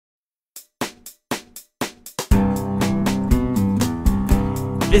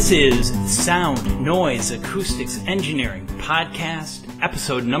This is Sound, Noise Acoustics Engineering Podcast,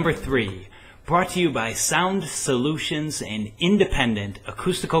 episode number 3, brought to you by Sound Solutions, an independent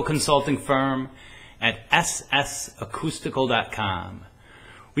acoustical consulting firm at ssacoustical.com.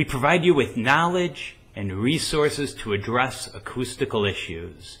 We provide you with knowledge and resources to address acoustical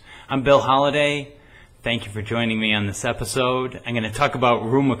issues. I'm Bill Holliday. Thank you for joining me on this episode. I'm going to talk about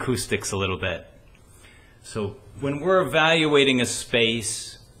room acoustics a little bit. So when we're evaluating a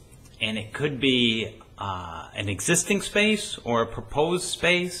space, and it could be an existing space or a proposed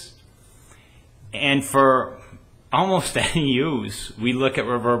space, and for almost any use, we look at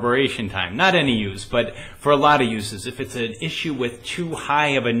reverberation time. Not any use, but for a lot of uses. If it's an issue with too high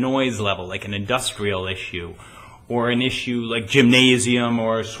of a noise level, like an industrial issue, or an issue like gymnasium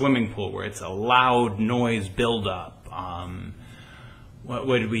or a swimming pool where it's a loud noise buildup.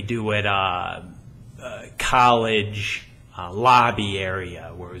 What did we do at college lobby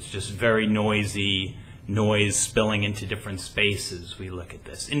area where it's just very noisy, noise spilling into different spaces? We look at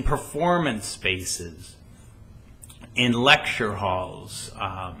this. In performance spaces, in lecture halls,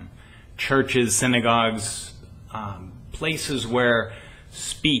 churches, synagogues, places where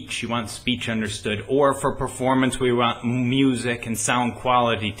speech, you want speech understood, or for performance we want music and sound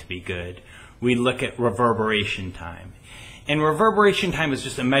quality to be good. We look at reverberation time. And reverberation time is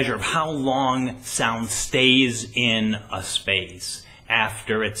just a measure of how long sound stays in a space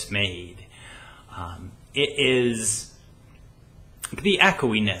after it's made. It is the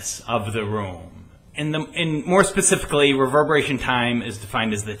echoiness of the room. And more specifically, reverberation time is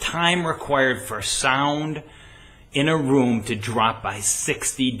defined as the time required for sound in a room to drop by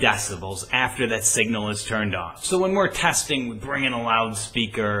 60 decibels after that signal is turned off. So when we're testing, we bring in a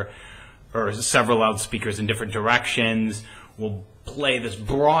loudspeaker or several loudspeakers in different directions. We'll play this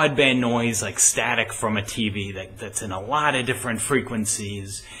broadband noise like static from a TV that's in a lot of different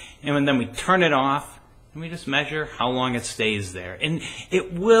frequencies. And then we turn it off and we just measure how long it stays there. And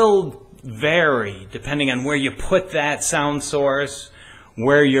it will vary depending on where you put that sound source,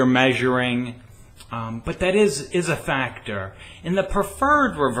 where you're measuring. But that is a factor. And the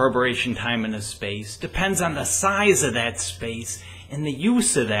preferred reverberation time in a space depends on the size of that space and the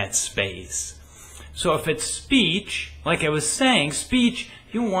use of that space. So if it's speech, like I was saying, speech,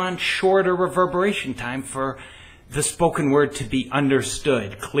 you want shorter reverberation time for the spoken word to be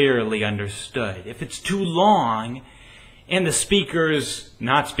understood, clearly understood. If it's too long, and the speaker's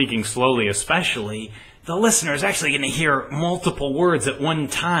not speaking slowly especially, the listener is actually going to hear multiple words at one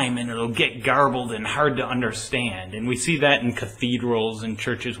time, and it'll get garbled and hard to understand. And we see that in cathedrals and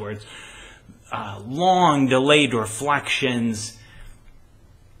churches where it's long, delayed reflections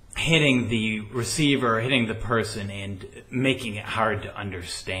hitting the receiver, hitting the person, and making it hard to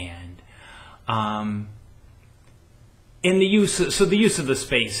understand. In the use of the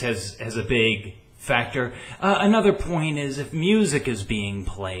space has a big factor. Another point is if music is being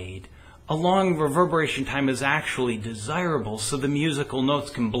played, a long reverberation time is actually desirable so the musical notes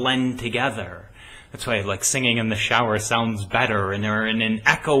can blend together. That's why like singing in the shower sounds better, and they're in an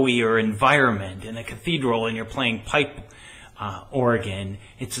echoier environment. In a cathedral and you're playing pipe organ,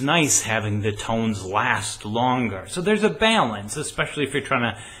 it's nice having the tones last longer. So there's a balance, especially if you're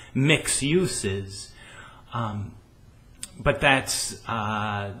trying to mix uses. But that's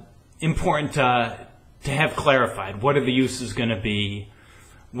important to have clarified. What are the uses going to be?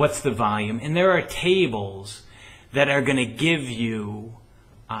 What's the volume? And there are tables that are going to give you,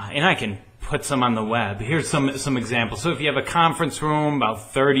 and I can put some on the web. Here's some examples. So if you have a conference room,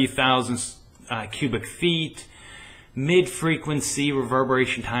 about 30,000 cubic feet, mid-frequency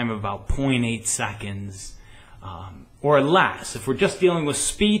reverberation time of about 0.8 seconds or less. If we're just dealing with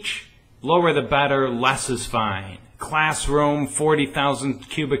speech, lower the better, less is fine. Classroom, 40,000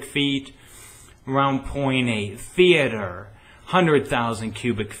 cubic feet, around 0.8. Theater, 100,000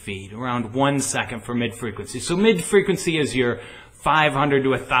 cubic feet, around 1 second for mid-frequency. So mid-frequency is your 500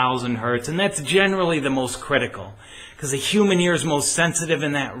 to 1,000 hertz, and that's generally the most critical because the human ear is most sensitive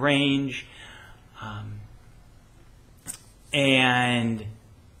in that range. And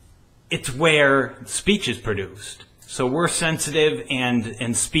it's where speech is produced. So we're sensitive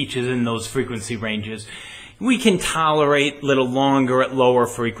and speech is in those frequency ranges. We can tolerate a little longer at lower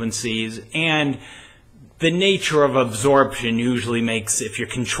frequencies, and the nature of absorption usually makes, if you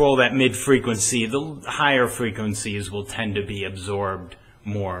control that mid-frequency, the higher frequencies will tend to be absorbed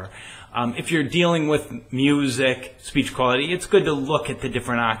more. If you're dealing with music, speech quality, it's good to look at the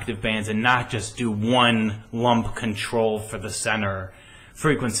different octave bands and not just do one lump control for the center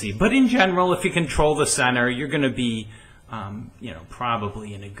frequency. But in general, if you control the center, you're going to be,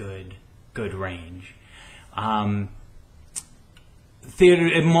 probably in a good range.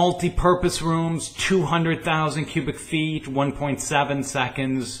 theater, multi-purpose rooms, 200,000 cubic feet, 1.7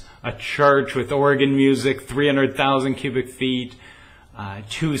 seconds. A church with organ music, 300,000 cubic feet,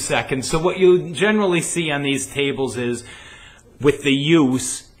 2 seconds. So what you generally see on these tables is, with the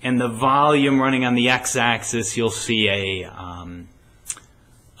use and the volume running on the x-axis, you'll see a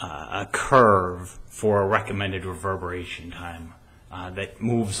curve for a recommended reverberation time that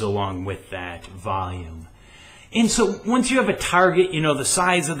moves along with that volume. And so once you have a target, you know the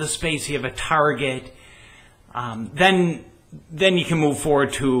size of the space, you have a target, then you can move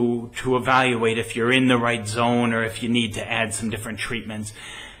forward to evaluate if you're in the right zone or if you need to add some different treatments.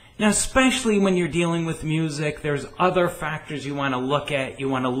 Now, especially when you're dealing with music, there's other factors you want to look at. You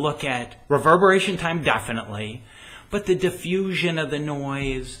want to look at reverberation time, definitely, but the diffusion of the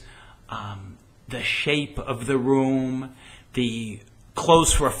noise, the shape of the room, the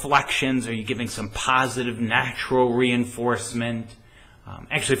close reflections. Are you giving some positive natural reinforcement?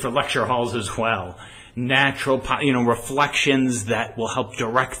 Actually, for lecture halls as well. Natural, reflections that will help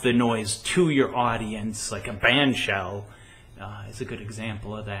direct the noise to your audience, like a band shell is a good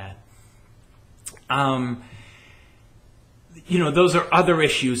example of that. Those are other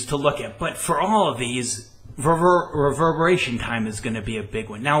issues to look at. But for all of these, reverberation time is going to be a big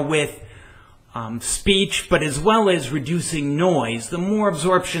one. Now with speech, but as well as reducing noise, the more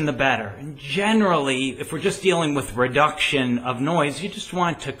absorption, the better. And generally, if we're just dealing with reduction of noise, you just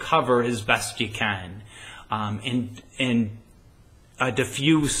want to cover as best you can. In a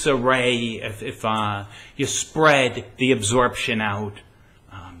diffuse array, if you spread the absorption out,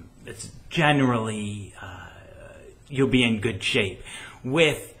 it's generally, you'll be in good shape.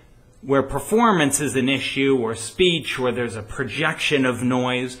 Where performance is an issue, or speech, where there's a projection of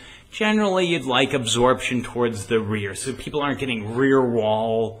noise, generally you'd like absorption towards the rear, so people aren't getting rear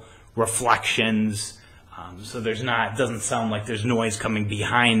wall reflections, so it doesn't sound like there's noise coming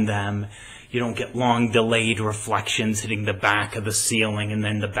behind them. You don't get long delayed reflections hitting the back of the ceiling and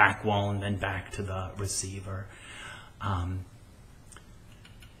then the back wall and then back to the receiver.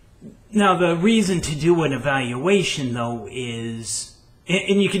 Now the reason to do an evaluation though is,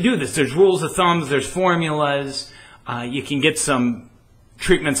 and you can do this, there's rules of thumbs, there's formulas, you can get some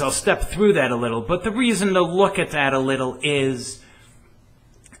treatments. I'll step through that a little, but the reason to look at that a little is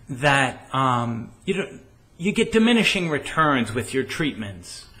that you get diminishing returns with your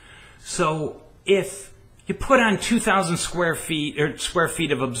treatments. So if you put on 2,000 square feet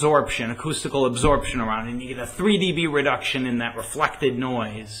of absorption, acoustical absorption around, and you get a 3 dB reduction in that reflected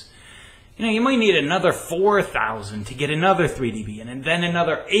noise, you might need another 4,000 to get another 3 dB, and then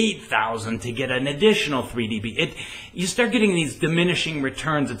another 8,000 to get an additional 3 dB. You start getting these diminishing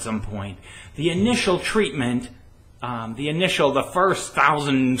returns at some point. The initial treatment, the first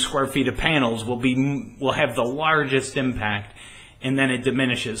 1,000 square feet of panels will have the largest impact, and then it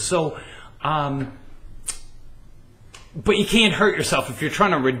diminishes. So, but you can't hurt yourself if you're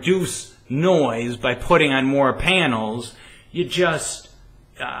trying to reduce noise by putting on more panels. You just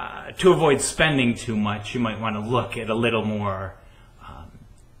to avoid spending too much, you might want to look at a little more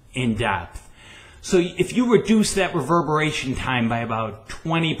in depth. So if you reduce that reverberation time by about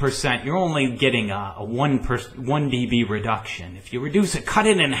 20%, you're only getting a 1 dB reduction. If you reduce it, cut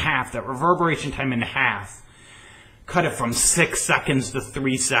it in half, that reverberation time in half, cut it from 6 seconds to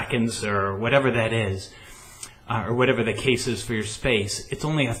 3 seconds or whatever that is, or whatever the case is for your space, it's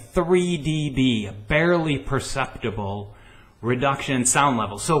only a 3 dB, a barely perceptible reduction in sound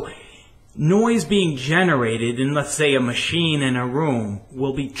level. So noise being generated in, let's say, a machine in a room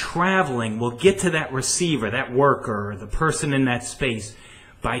will be traveling, will get to that receiver, that worker, the person in that space,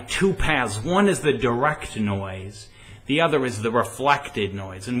 by 2 paths. One is the direct noise, the other is the reflected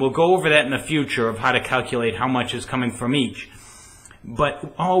noise. And we'll go over that in the future of how to calculate how much is coming from each.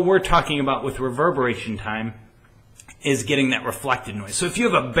 But all we're talking about with reverberation time is getting that reflected noise. So if you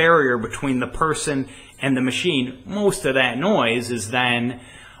have a barrier between the person and the machine, most of that noise is then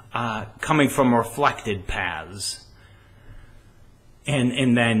coming from reflected paths.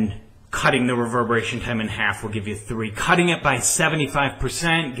 And then cutting the reverberation time in half will give you 3. Cutting it by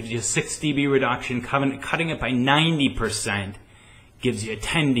 75% gives you a 6 dB reduction. Cutting it by 90% gives you a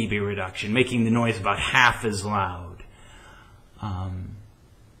 10 dB reduction, making the noise about half as loud.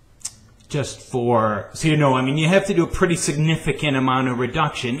 So you have to do a pretty significant amount of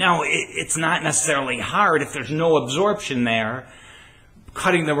reduction. Now, it's not necessarily hard if there's no absorption there.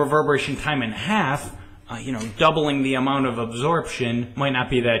 Cutting the reverberation time in half, doubling the amount of absorption might not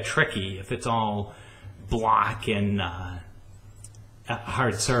be that tricky if it's all block and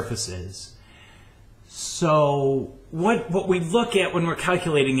hard surfaces. So what we look at when we're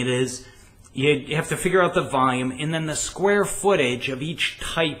calculating it is you have to figure out the volume and then the square footage of each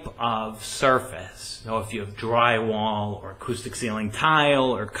type of surface. So if you have drywall or acoustic ceiling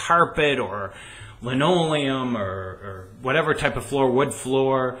tile or carpet or linoleum or whatever type of floor, wood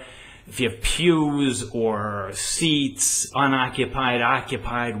floor, if you have pews or seats, unoccupied,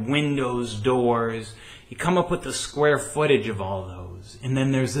 occupied, windows, doors, you come up with the square footage of all those. And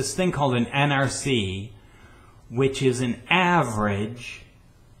then there's this thing called an NRC, which is an average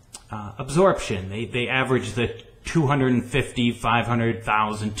absorption. They average the 250,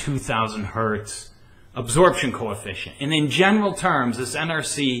 500,000, 2,000 hertz absorption coefficient. And in general terms, this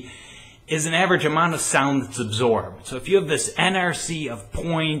NRC is an average amount of sound that's absorbed. So if you have this NRC of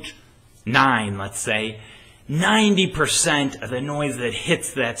 0.9, let's say, 90% of the noise that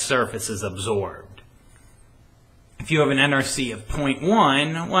hits that surface is absorbed. If you have an NRC of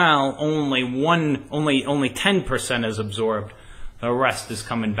 0.1, well, only 10% is absorbed. The rest is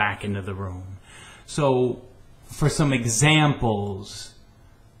coming back into the room. So for some examples,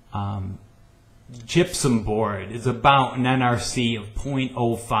 gypsum board is about an NRC of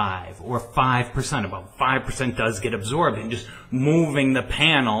 0.05 or 5%. About 5% does get absorbed, and just moving the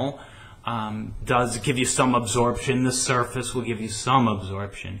panel does give you some absorption. The surface will give you some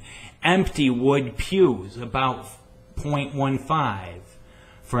absorption. Empty wood pews, about 0.15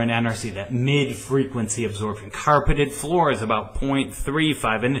 for an NRC, that mid-frequency absorption. Carpeted floors, about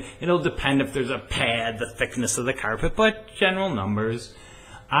 0.35, and it'll depend if there's a pad, the thickness of the carpet, but general numbers.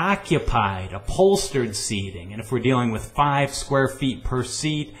 Occupied, upholstered seating, and if we're dealing with 5 square feet per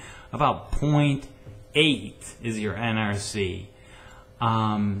seat, about 0.8 is your NRC.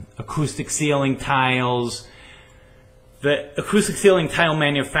 Acoustic ceiling tiles. The acoustic ceiling tile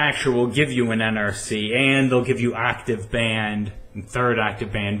manufacturer will give you an NRC, and they'll give you octave band, third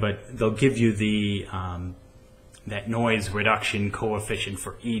octave band, but they'll give you the that noise reduction coefficient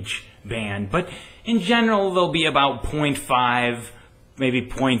for each band. But in general, they'll be about 0.5, maybe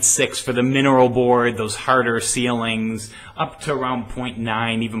 0.6 for the mineral board, those harder ceilings, up to around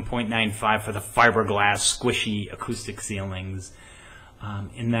 0.9, even 0.95 for the fiberglass squishy acoustic ceilings.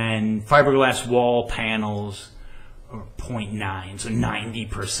 And then fiberglass wall panels, or 0.9, so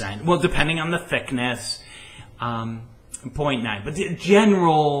 90%. Well, depending on the thickness, 0.9. But the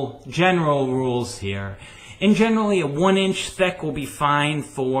general rules here. And generally, a 1-inch thick will be fine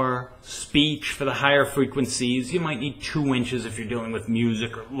for speech, for the higher frequencies. You might need 2 inches if you're dealing with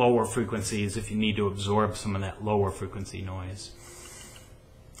music, or lower frequencies if you need to absorb some of that lower frequency noise.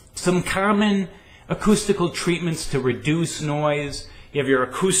 Some common acoustical treatments to reduce noise. You have your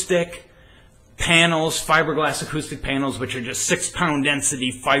acoustic panels, fiberglass acoustic panels, which are just 6-pound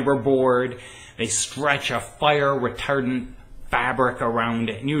density fiberboard. They stretch a fire retardant fabric around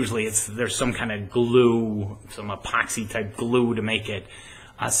it, and usually there's some kind of glue, some epoxy type glue to make it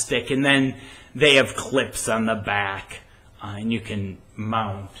stick. And then they have clips on the back, and you can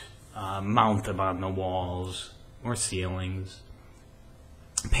mount them on the walls or ceilings.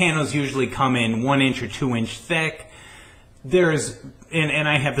 Panels usually come in 1-inch or 2-inch thick. There's, and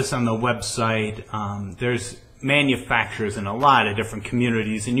I have this on the website, there's manufacturers in a lot of different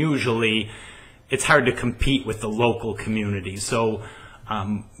communities, and usually it's hard to compete with the local community. So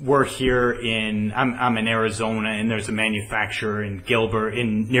we're here I'm in Arizona, and there's a manufacturer in Gilbert,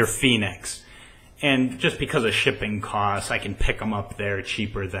 near Phoenix. And just because of shipping costs, I can pick them up there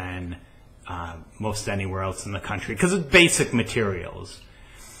cheaper than most anywhere else in the country, because it's basic materials.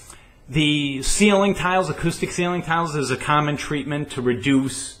 The ceiling tiles, acoustic ceiling tiles, is a common treatment to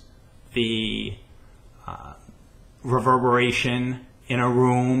reduce the reverberation in a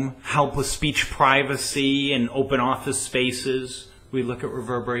room, help with speech privacy and open office spaces. We look at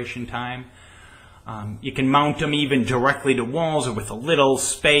reverberation time. You can mount them even directly to walls or with a little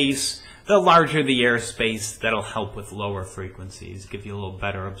space. The larger the airspace, that'll help with lower frequencies, give you a little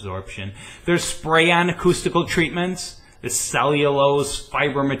better absorption. There's spray-on acoustical treatments. The cellulose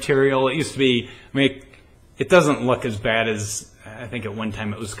fiber material. It used to be, I mean, it doesn't look as bad as, I think at one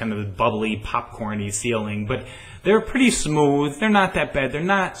time it was kind of a bubbly, popcorny ceiling, but they're pretty smooth. They're not that bad. They're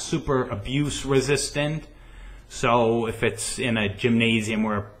not super abuse resistant. So if it's in a gymnasium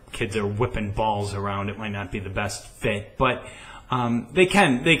where kids are whipping balls around, it might not be the best fit. But they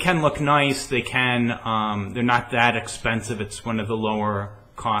can look nice. They're not that expensive. It's one of the lower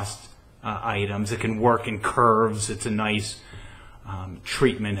cost items. It can work in curves. It's a nice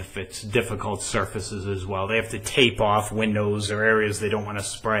treatment if it's difficult surfaces as well. They have to tape off windows or areas they don't want to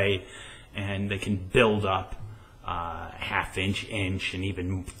spray, and they can build up half-inch, inch, and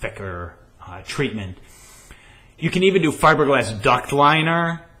even thicker treatment. You can even do fiberglass duct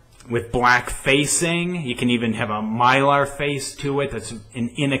liner. with black facing. You can even have a mylar face to it. That's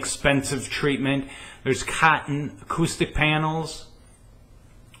an inexpensive treatment. There's cotton acoustic panels,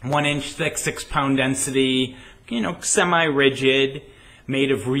 1 inch thick, 6 pound density, semi-rigid,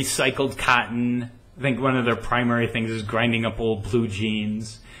 made of recycled cotton. I think one of their primary things is grinding up old blue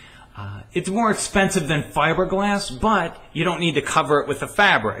jeans. It's more expensive than fiberglass, but you don't need to cover it with a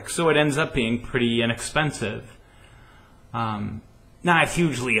fabric, so it ends up being pretty inexpensive. Not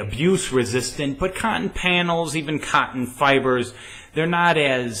hugely abuse resistant, but cotton panels, even cotton fibers, they're not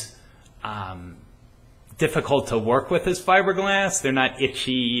as difficult to work with as fiberglass. They're not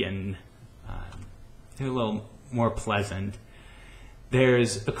itchy, and they're a little more pleasant.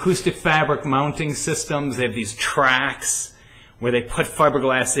 There's acoustic fabric mounting systems. They have these tracks where they put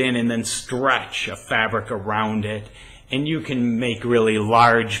fiberglass in and then stretch a fabric around it. And you can make really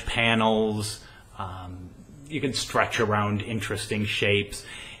large panels. You can stretch around interesting shapes.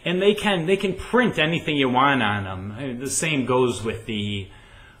 And they can print anything you want on them. The same goes with the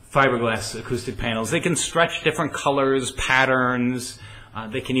fiberglass acoustic panels. They can stretch different colors, patterns.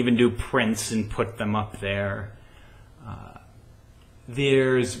 They can even do prints and put them up there.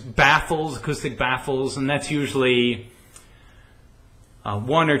 There's baffles, acoustic baffles, and that's usually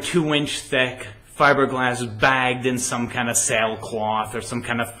 1 or 2 inch thick fiberglass bagged in some kind of sailcloth or some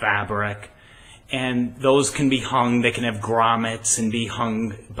kind of fabric. And those can be hung. They can have grommets and be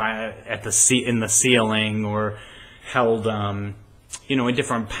hung in the ceiling, or held in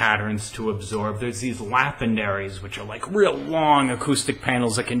different patterns to absorb. There's these lapidaries, which are like real long acoustic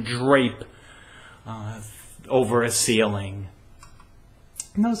panels that can drape over a ceiling.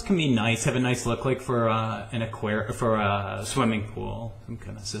 And those can be nice, have a nice look, like for a swimming pool, some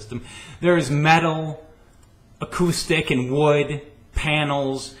kind of system. There's metal, acoustic, and wood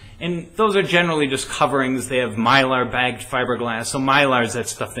panels, and those are generally just coverings. They have mylar bagged fiberglass. So mylar is that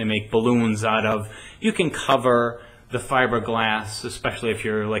stuff they make balloons out of. You can cover the fiberglass, especially if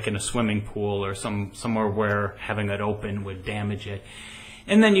you're like in a swimming pool or somewhere where having it open would damage it.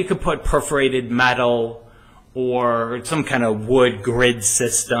 And then you could put perforated metal, or some kind of wood grid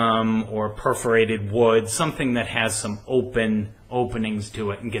system, or perforated wood, something that has some openings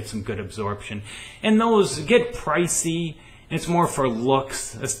to it and get some good absorption. And those get pricey. It's more for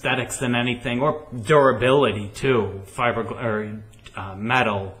looks, aesthetics than anything, or durability too.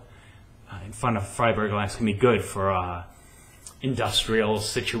 Metal in front of fiberglass can be good for a industrial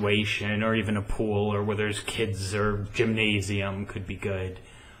situation, or even a pool, or where there's kids, or gymnasium could be good.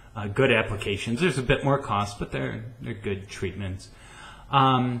 Good applications. There's a bit more cost, but they're good treatments.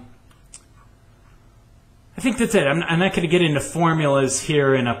 I think that's it. I'm not going to get into formulas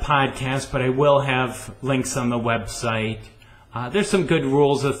here in a podcast, but I will have links on the website. There's some good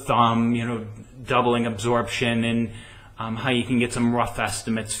rules of thumb, doubling absorption, and how you can get some rough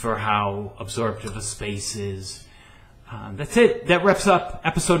estimates for how absorptive a space is. That's it. That wraps up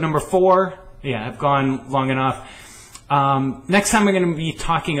episode number 4. Yeah, I've gone long enough. Next time we're going to be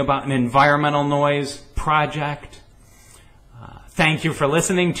talking about an environmental noise project. Thank you for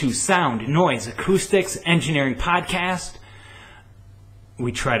listening to Sound, Noise, Acoustics Engineering Podcast.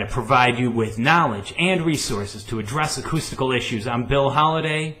 We try to provide you with knowledge and resources to address acoustical issues. I'm Bill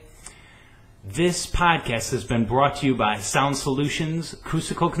Holliday. This podcast has been brought to you by Sound Solutions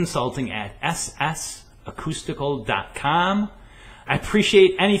Acoustical Consulting at ssacoustical.com. I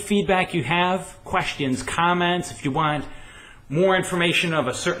appreciate any feedback you have, questions, comments. If you want more information of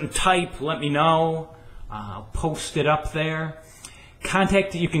a certain type, let me know. I'll post it up there.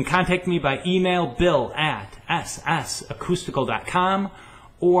 You can contact me by email, bill@ssacoustical.com,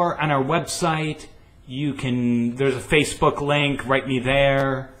 or on our website. There's a Facebook link, write me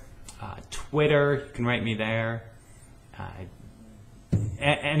there. Twitter, you can write me there.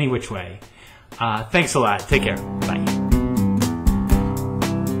 Any which way. Thanks a lot. Take care. Bye.